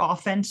better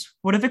offense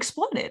would have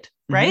exploded,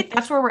 right?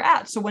 That's where we're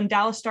at. So when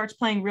Dallas starts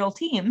playing real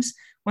teams,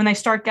 when they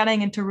start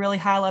getting into really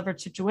high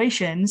leverage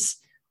situations,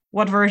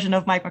 what version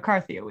of Mike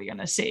McCarthy are we going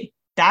to see?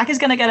 Dak is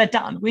going to get it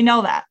done. We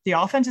know that. The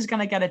offense is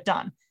going to get it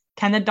done.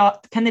 Can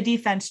the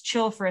defense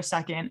chill for a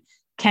second?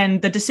 Can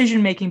the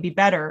decision-making be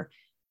better?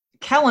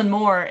 Kellen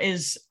Moore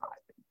is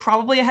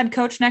probably a head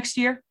coach next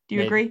year. Do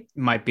you agree?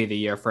 Might be the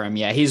year for him.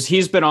 Yeah,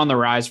 he's been on the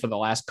rise for the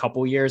last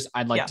couple years.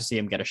 I'd like to see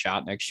him get a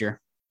shot next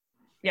year.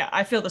 Yeah,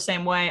 I feel the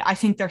same way. I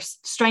think their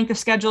strength of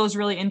schedule is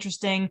really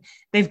interesting.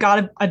 They've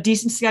got a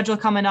decent schedule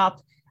coming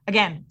up.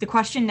 Again, the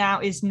question now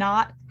is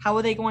not how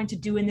are they going to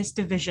do in this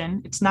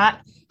division? It's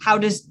not how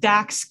does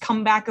Dak's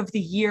comeback of the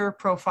year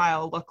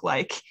profile look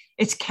like?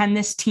 It's can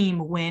this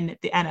team win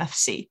the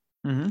NFC?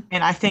 Mm-hmm.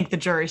 And I think the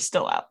jury's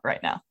still out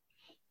right now.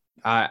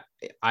 I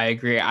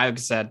agree. Like I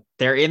said,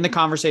 they're in the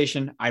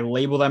conversation. I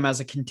label them as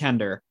a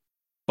contender,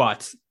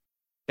 but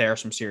there are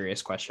some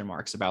serious question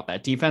marks about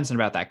that defense and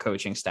about that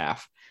coaching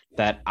staff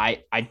that I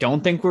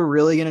don't think we're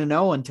really going to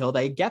know until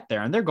they get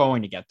there, and they're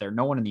going to get there.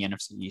 No one in the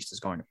NFC East is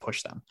going to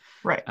push them.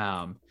 Right.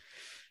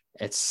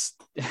 It's,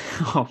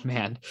 oh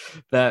man,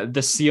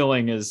 the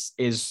ceiling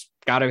is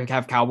got to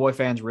have Cowboy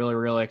fans really,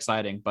 really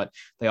exciting, but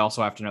they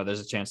also have to know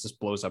there's a chance this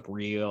blows up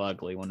real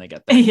ugly when they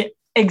get there. Yeah,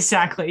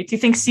 exactly. Do you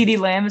think CeeDee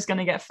Lamb is going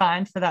to get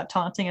fined for that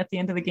taunting at the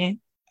end of the game?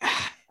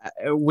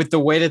 With the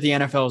way that the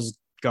NFL is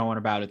going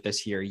about it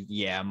this year,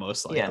 yeah,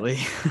 most likely.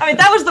 Yeah. I mean,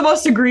 that was the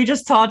most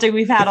egregious taunting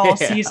we've had all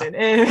season.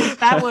 If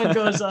that one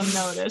goes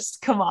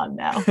unnoticed, come on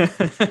now.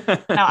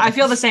 Now, I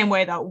feel the same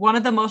way, though. One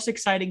of the most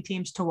exciting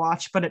teams to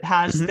watch, but it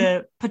has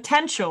the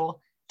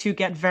potential to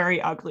get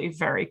very ugly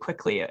very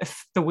quickly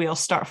if the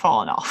wheels start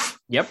falling off.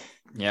 Yep.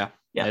 Yeah.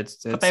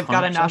 But they've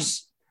got enough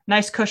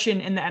nice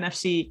cushion in the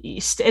NFC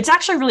East. It's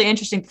actually really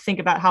interesting to think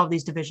about how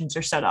these divisions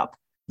are set up,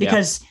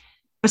 because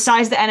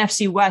besides the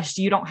NFC West,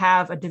 you don't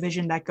have a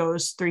division that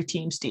goes 3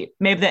 teams deep.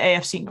 Maybe the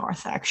AFC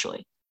North,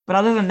 actually. But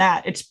other than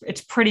that,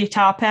 it's pretty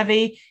top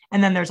heavy.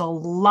 And then there's a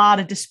lot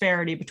of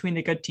disparity between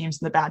the good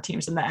teams and the bad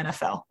teams in the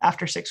NFL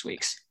after 6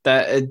 weeks.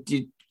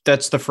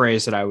 That's the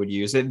phrase that I would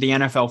use. The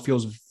NFL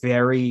feels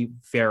very,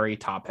 very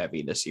top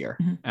heavy this year,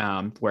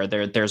 where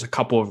there's a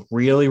couple of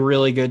really,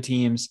 really good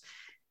teams.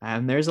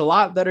 And there's a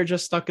lot that are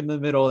just stuck in the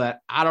middle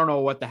that I don't know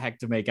what the heck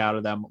to make out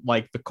of them,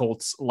 like the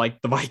Colts,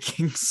 like the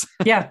Vikings.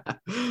 Yeah.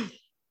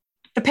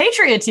 The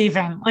Patriots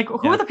even. Like,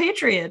 who are the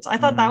Patriots? I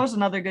thought that was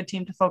another good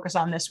team to focus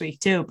on this week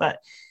too. But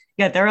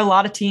yeah, there are a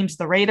lot of teams.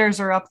 The Raiders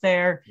are up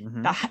there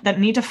that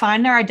need to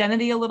find their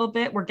identity a little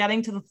bit. We're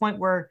getting to the point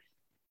where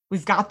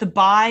we've got the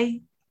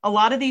bye. A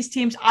lot of these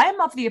teams, I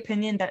am of the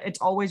opinion that it's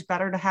always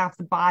better to have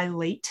the bye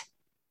late.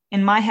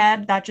 In my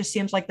head, that just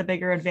seems like the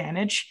bigger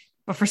advantage.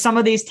 But for some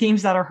of these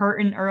teams that are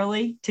hurting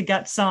early to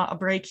get a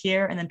break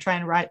here and then try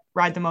and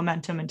ride the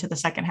momentum into the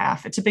second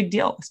half, it's a big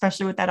deal,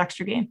 especially with that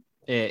extra game.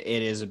 It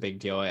is a big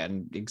deal,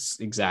 and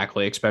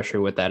exactly,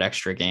 especially with that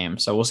extra game.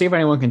 So we'll see if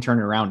anyone can turn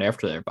it around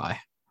after their bye.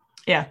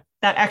 Yeah,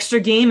 that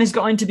extra game is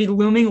going to be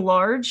looming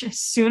large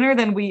sooner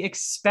than we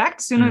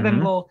expect, sooner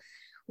than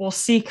we'll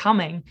see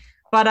coming.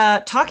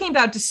 But talking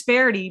about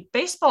disparity,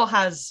 baseball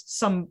has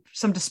some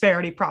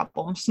disparity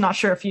problems. Not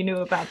sure if you knew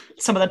about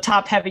some of the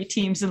top heavy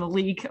teams in the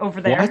league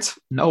over there. What?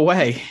 No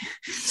way.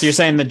 So you're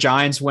saying the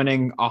Giants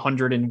winning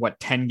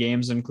 110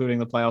 games, including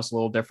the playoffs, a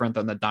little different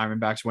than the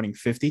Diamondbacks winning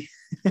 50?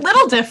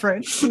 Little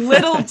different.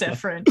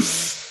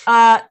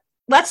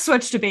 Let's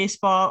switch to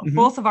baseball.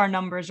 Both of our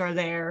numbers are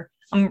there.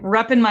 I'm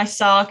repping my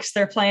Sox.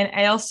 They're playing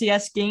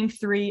ALCS Game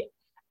 3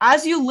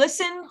 as you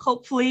listen,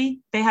 hopefully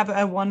they have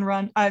a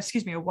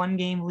one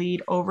game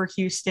lead over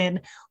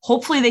Houston.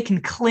 Hopefully they can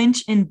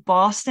clinch in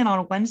Boston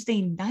on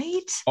Wednesday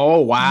night.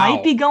 Oh, wow.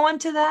 Might be going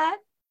to that.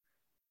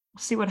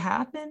 We'll see what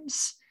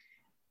happens.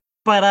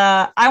 But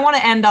I want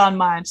to end on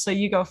mine, so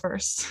you go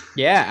first.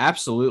 Yeah,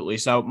 absolutely.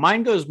 So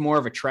mine goes more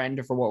of a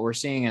trend for what we're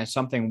seeing, and it's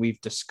something we've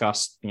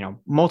discussed,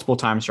 multiple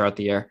times throughout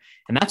the year,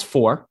 and that's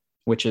 4,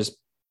 which is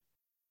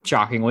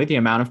shockingly the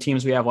amount of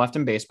teams we have left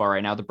in baseball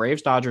right now. The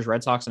Braves, Dodgers,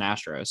 Red Sox, and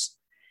Astros.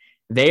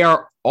 They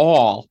are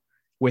all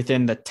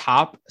within the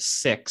top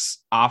 6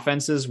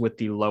 offenses with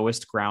the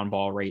lowest ground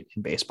ball rate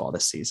in baseball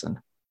this season.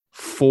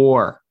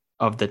 4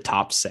 of the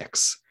top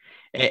 6.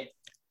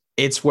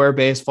 It's where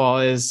baseball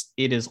is.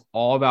 It is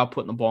all about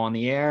putting the ball in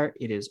the air.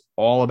 It is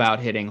all about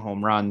hitting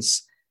home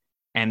runs.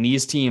 And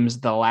these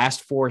teams, the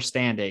last 4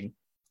 standing,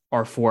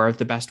 are 4 of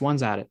the best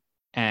ones at it.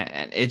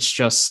 And it's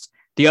just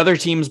the other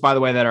teams, by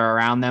the way, that are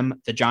around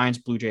them, the Giants,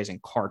 Blue Jays,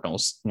 and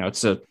Cardinals.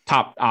 It's the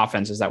top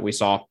offenses that we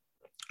saw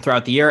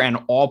throughout the year, and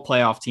all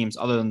playoff teams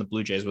other than the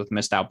Blue Jays with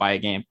missed out by a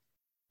game.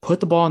 Put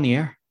the ball in the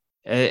air.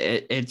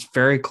 It's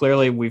very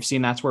clearly, we've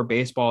seen that's where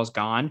baseball has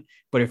gone.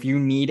 But if you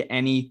need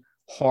any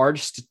hard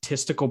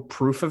statistical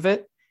proof of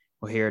it,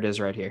 well, here it is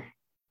right here.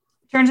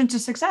 Turns into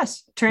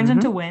success, turns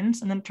into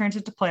wins, and then it turns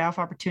into playoff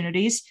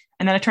opportunities,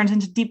 and then it turns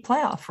into deep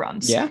playoff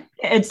runs. Yeah.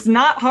 It's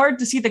not hard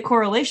to see the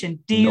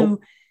correlation. Do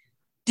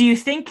you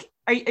think,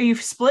 are you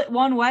split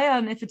one way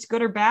on if it's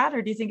good or bad,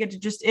 or do you think it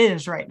just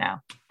is right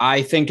now?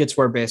 I think it's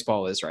where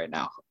baseball is right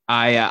now.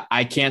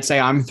 I can't say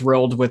I'm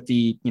thrilled with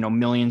the,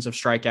 millions of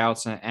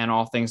strikeouts and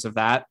all things of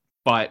that,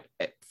 but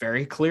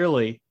very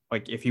clearly,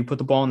 like, if you put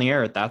the ball in the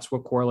air, that's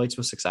what correlates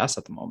with success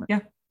at the moment.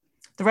 Yeah.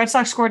 The Red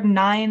Sox scored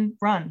 9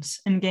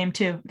 runs in game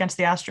 2 against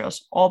the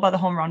Astros, all by the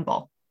home run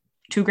ball.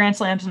 2 grand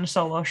slams and a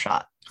solo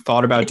shot.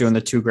 Thought about doing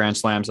the 2 grand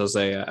slams as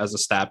a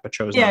stat, but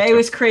chose not to. Yeah, it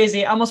was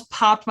crazy. I almost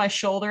popped my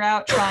shoulder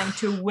out trying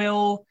to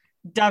will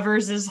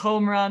Devers'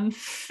 home run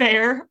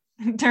fair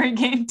during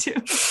game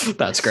 2.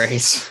 That's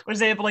great.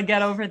 Was able to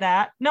get over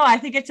that. No, I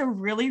think it's a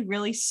really,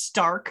 really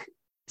stark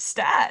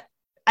stat.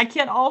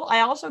 I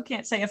also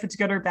can't say if it's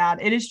good or bad.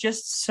 It is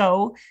just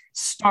so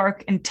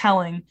stark and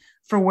telling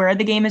for where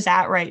the game is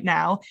at right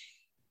now.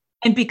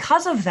 And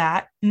because of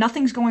that,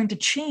 nothing's going to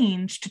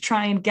change to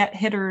try and get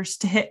hitters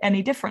to hit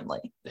any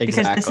differently.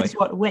 Exactly. Because this is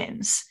what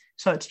wins.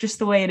 So it's just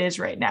the way it is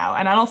right now.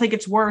 And I don't think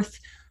it's worth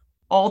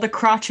all the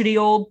crotchety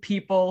old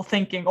people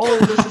thinking, oh,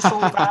 this is so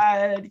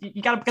bad.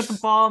 You got to get the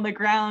ball on the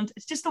ground.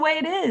 It's just the way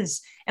it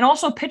is. And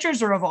also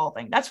pitchers are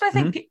evolving. That's what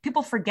I think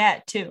people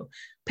forget too.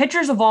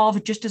 Pitchers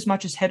evolve just as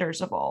much as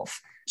hitters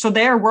evolve. So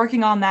they're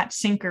working on that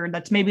sinker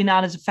that's maybe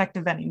not as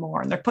effective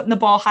anymore. And they're putting the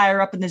ball higher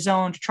up in the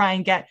zone to try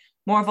and get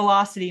more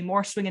velocity,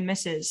 more swing and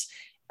misses.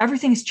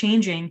 Everything's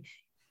changing.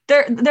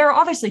 There are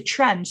obviously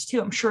trends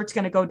too. I'm sure it's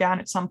going to go down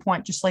at some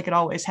point, just like it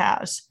always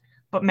has.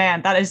 But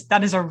man,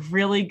 that is a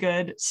really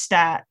good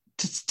stat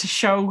to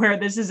show where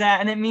this is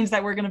at. And it means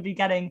that we're going to be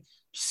getting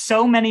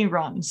so many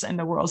runs in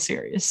the World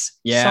Series.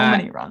 Yeah, so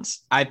many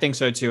runs. I think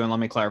so too. And let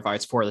me clarify,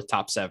 it's 4 of the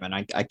top 7.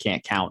 I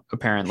can't count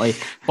apparently,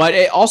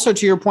 but also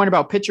to your point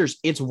about pitchers,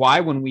 it's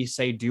why when we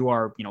say do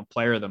our,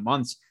 player of the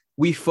months,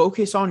 we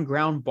focus on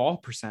ground ball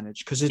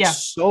percentage because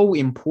it's so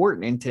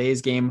important in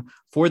today's game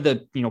for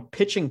the,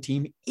 pitching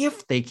team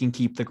if they can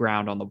keep the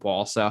ground on the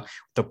ball. So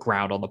the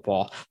ground on the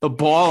ball, the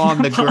ball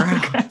on the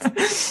ground.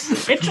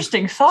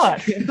 Interesting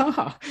thought.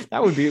 Yeah,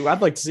 that would be,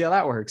 I'd like to see how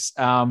that works.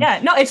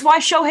 It's why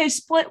Shohei's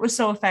split was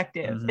so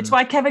effective. Mm-hmm. It's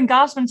why Kevin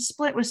Gausman's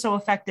split was so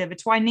effective.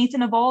 It's why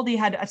Nathan Eovaldi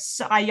had a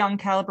Cy Young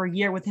caliber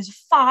year with his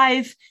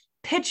 5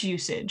 pitch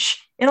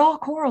usage. It all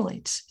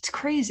correlates. It's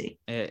crazy.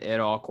 It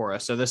all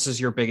correlates. So this is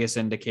your biggest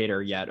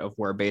indicator yet of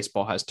where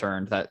baseball has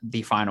turned, that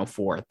the final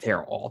 4,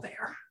 they're all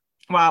there.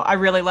 Wow. I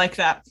really like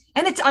that.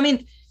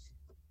 And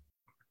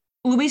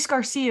Luis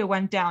Garcia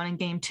went down in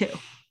game 2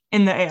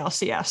 in the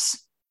ALCS.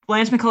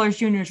 Lance McCullers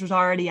Jr. was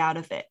already out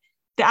of it.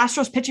 The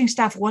Astros pitching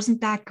staff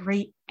wasn't that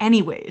great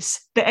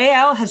anyways. The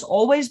AL has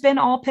always been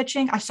all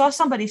pitching. I saw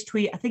somebody's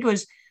tweet. I think it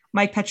was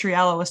Mike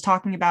Petriello was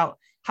talking about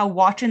how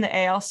watching the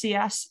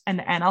ALCS and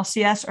the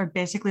NLCS are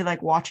basically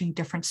like watching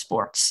different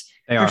sports.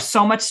 There's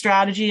so much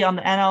strategy on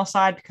the NL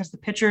side because the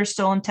pitcher is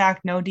still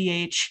intact, no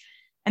DH,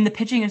 and the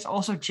pitching is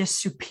also just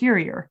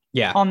superior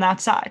on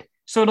that side.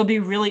 So it'll be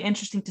really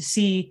interesting to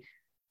see.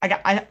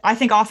 I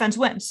think offense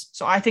wins.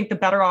 So I think the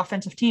better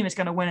offensive team is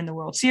going to win in the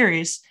World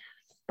Series,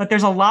 but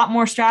there's a lot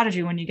more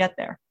strategy when you get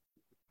there.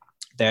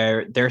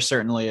 There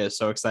certainly is.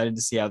 So excited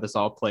to see how this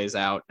all plays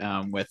out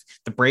with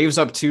the Braves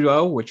up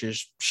 2-0, which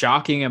is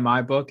shocking in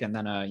my book. And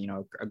then,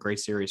 a great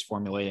series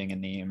formulating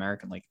in the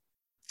American League.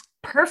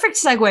 Perfect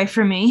segue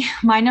for me.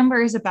 My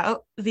number is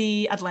about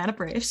the Atlanta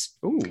Braves.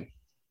 Ooh.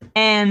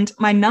 And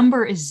my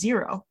number is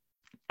 0.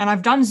 And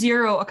I've done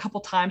 0 a couple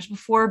times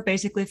before,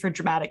 basically for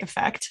dramatic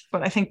effect.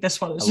 But I think this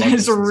one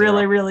is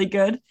really, really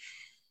good.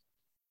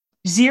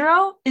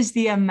 0 is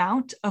the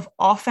amount of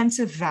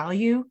offensive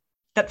value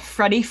that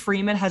Freddie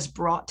Freeman has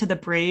brought to the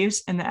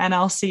Braves in the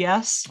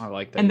NLCS. I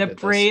like that. And the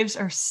Braves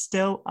are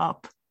still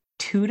up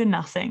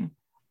 2-0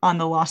 on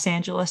the Los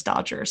Angeles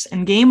Dodgers.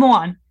 In game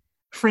 1,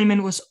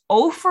 Freeman was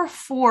 0 for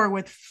 4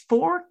 with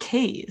 4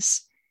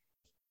 Ks.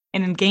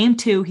 And in game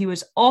 2, he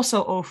was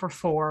also 0 for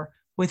 4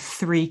 with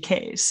 3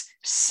 Ks.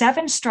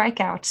 7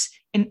 strikeouts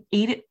and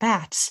 8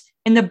 at-bats.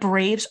 And the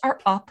Braves are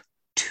up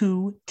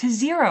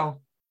 2-0.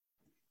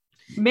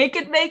 Make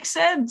it make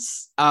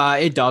sense.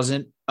 It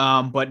doesn't.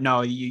 But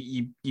no,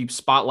 you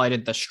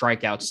spotlighted the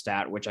strikeout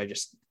stat, which I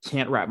just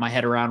can't wrap my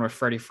head around with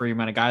Freddie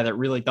Freeman, a guy that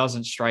really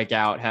doesn't strike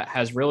out,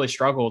 has really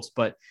struggled.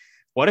 But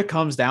what it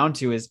comes down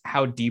to is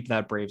how deep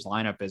that Braves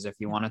lineup is, if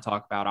you want to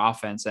talk about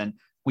offense. And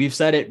we've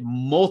said it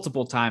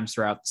multiple times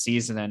throughout the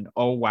season, and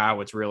oh,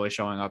 wow, it's really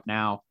showing up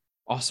now.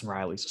 Austin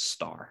Riley's a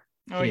star.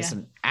 He's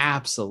an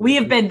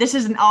absolute. This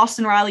is an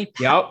Austin Riley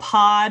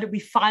pod. We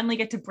finally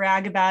get to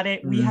brag about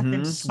it. We have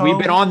been we've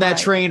been on that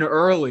train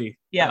early.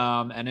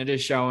 Yeah. And it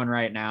is showing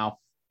right now.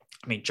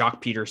 I mean, Jock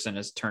Peterson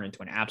has turned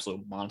into an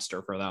absolute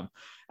monster for them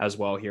as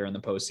well here in the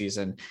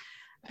postseason.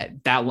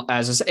 That,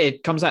 as I say,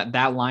 it comes out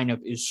that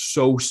lineup is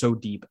so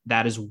deep.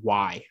 That is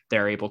why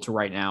they're able to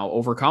right now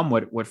overcome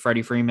what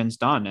Freddie Freeman's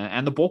done,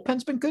 and the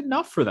bullpen's been good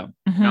enough for them,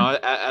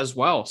 as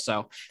well. So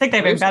I think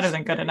they've been better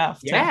than good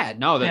enough. Yeah,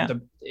 no,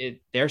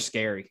 they're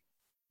scary.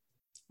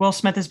 Will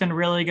Smith has been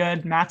really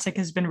good. Matzik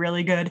has been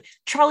really good.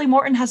 Charlie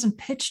Morton hasn't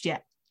pitched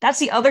yet. That's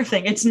the other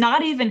thing. It's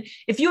not even,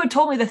 if you had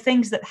told me the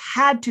things that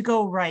had to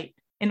go right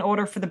in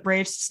order for the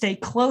Braves to stay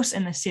close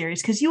in the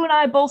series, because you and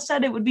I both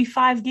said it would be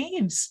 5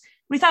 games.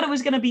 We thought it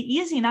was going to be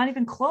easy, not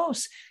even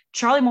close.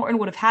 Charlie Morton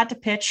would have had to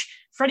pitch.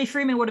 Freddie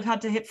Freeman would have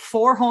had to hit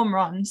 4 home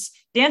runs.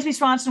 Dansby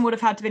Swanson would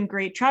have had to been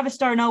great. Travis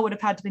d'Arnaud would have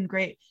had to been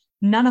great.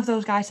 None of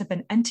those guys have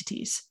been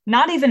entities,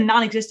 not even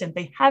non-existent.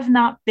 They have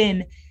not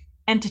been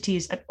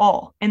entities at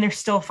all, and they're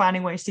still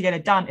finding ways to get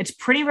it done. It's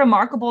pretty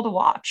remarkable to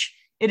watch.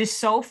 It is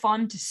so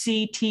fun to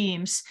see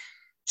teams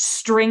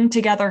string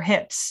together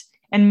hits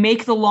and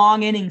make the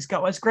long innings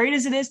go. As great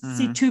as it is to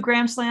see 2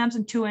 grand slams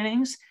in 2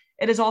 innings,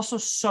 it is also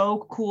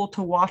so cool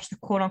to watch the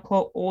quote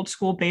unquote old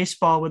school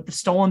baseball with the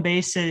stolen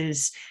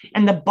bases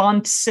and the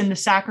bunts and the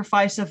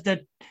sacrifice of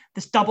the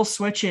double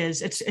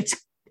switches.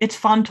 It's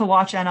fun to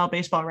watch NL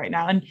baseball right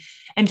now.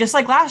 And just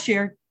like last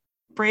year,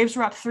 Braves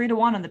were up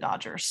 3-1 on the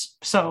Dodgers.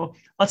 So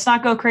let's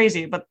not go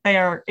crazy, but they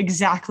are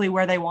exactly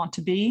where they want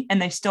to be.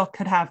 And they still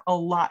could have a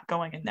lot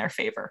going in their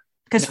favor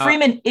because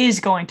Freeman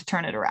is going to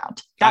turn it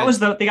around. That was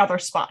the other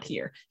spot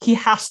here. He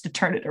has to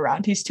turn it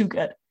around. He's too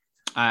good.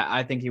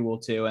 I think he will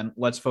too. And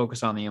let's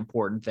focus on the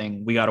important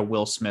thing. We got a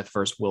Will Smith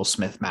versus Will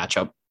Smith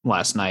matchup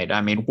last night.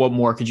 I mean, what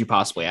more could you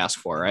possibly ask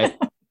for, right?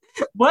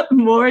 What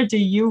more do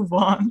you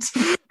want?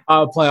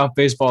 Playoff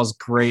baseball is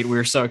great.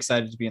 We're so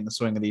excited to be in the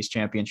swing of these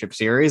championship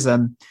series.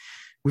 And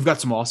we've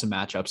got some awesome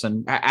matchups.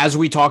 And as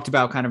we talked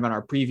about kind of in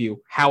our preview,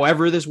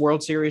 however this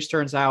World Series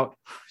turns out,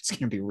 it's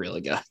going to be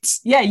really good.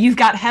 Yeah, you've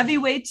got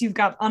heavyweights, you've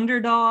got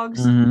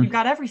underdogs, you've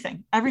got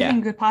everything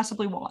you could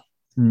possibly want.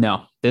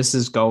 No, this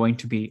is going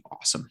to be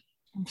awesome.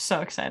 I'm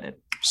so excited.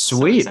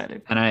 Sweet. So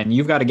excited. And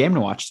you've got a game to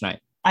watch tonight.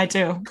 I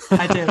do.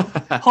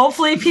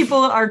 Hopefully people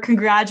are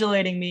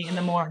congratulating me in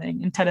the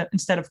morning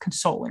instead of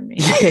consoling me.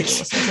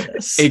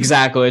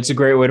 Exactly. It's a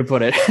great way to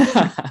put it.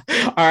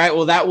 All right.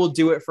 Well, that will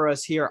do it for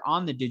us here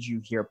on the Did You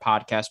Hear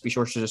podcast. Be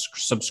sure to just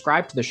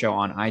subscribe to the show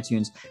on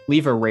iTunes,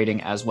 leave a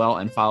rating as well,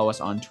 and follow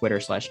us on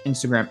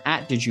Twitter/Instagram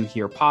at Did You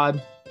Hear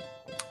Pod.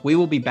 We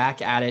will be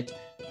back at it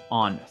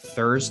on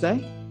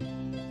Thursday.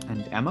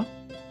 And Emma,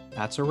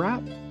 that's a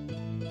wrap.